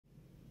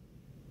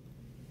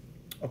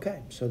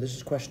Okay, so this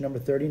is question number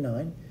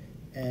 39.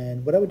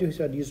 And what I would do is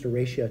I'd use the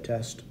ratio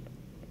test.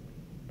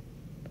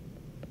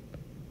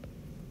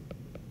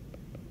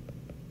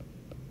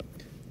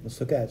 Let's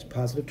look at it. It's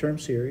positive term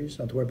series.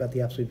 Don't have to worry about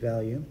the absolute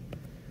value.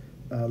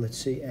 Let's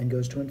see, n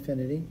goes to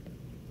infinity.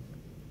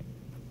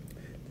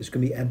 This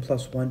can be n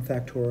plus 1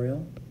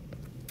 factorial.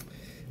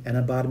 And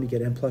on bottom you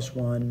get n plus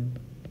 1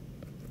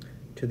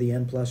 to the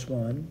n plus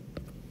 1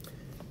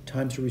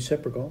 times the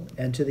reciprocal,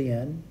 n to the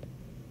n,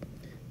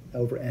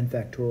 over n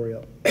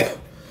factorial.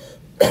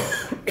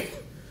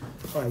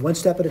 All right, one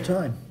step at a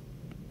time.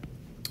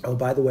 Oh,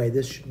 by the way,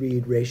 this should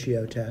read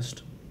ratio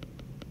test,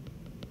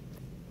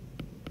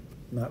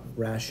 not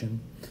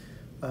ration.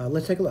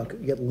 Let's take a look.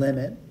 You get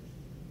limit,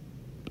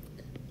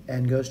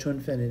 n goes to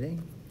infinity.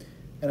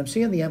 And I'm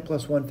seeing the n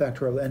plus 1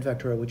 factorial, n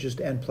factorial, which is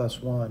n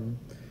plus 1.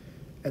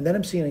 And then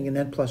I'm seeing an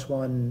n plus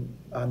 1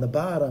 on the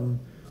bottom.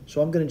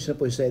 So I'm going to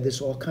simply say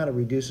this all kind of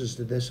reduces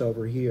to this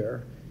over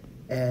here,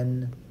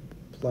 n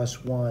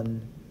plus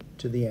 1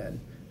 to the n.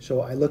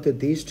 So I looked at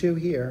these two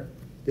here.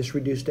 This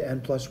reduced to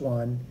n plus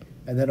 1.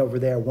 And then over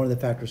there, one of the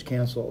factors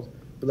canceled.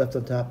 We left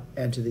on top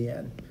n to the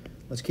n.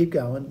 Let's keep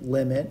going.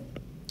 Limit,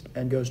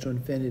 n goes to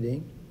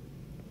infinity.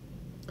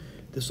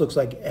 This looks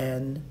like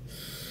n,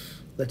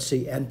 let's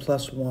see, n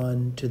plus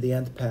 1 to the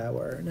nth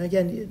power. Now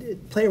again,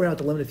 play around with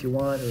the limit if you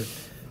want,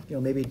 or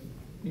maybe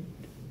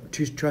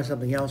try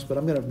something else, but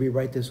I'm going to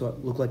rewrite this so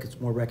it look like it's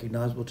more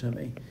recognizable to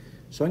me.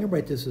 So I'm going to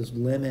write this as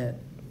limit,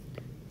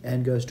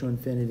 n goes to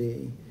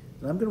infinity.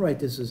 And I'm going to write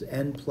this as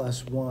n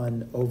plus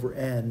 1 over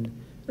n.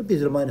 It'll be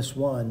to the minus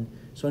 1,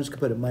 so I'm just going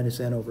to put a minus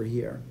n over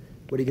here.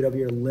 What do you get over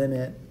here?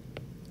 Limit,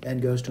 n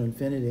goes to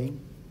infinity.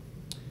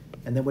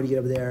 And then what do you get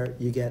over there?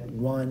 You get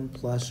 1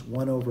 plus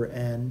 1 over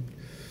n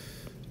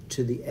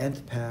to the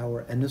nth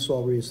power, and this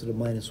all reads to the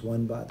minus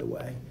 1, by the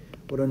way.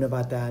 What do I know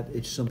about that?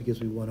 It just simply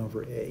gives me 1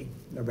 over a.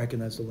 I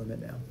recognize the limit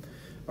now.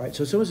 All right,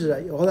 so someone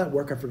says, all that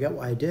work, I forget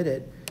why I did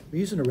it. We're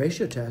using a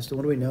ratio test, and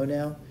what do we know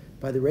now?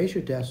 By the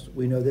ratio test,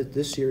 we know that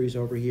this series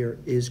over here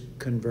is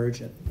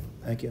convergent.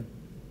 Thank you.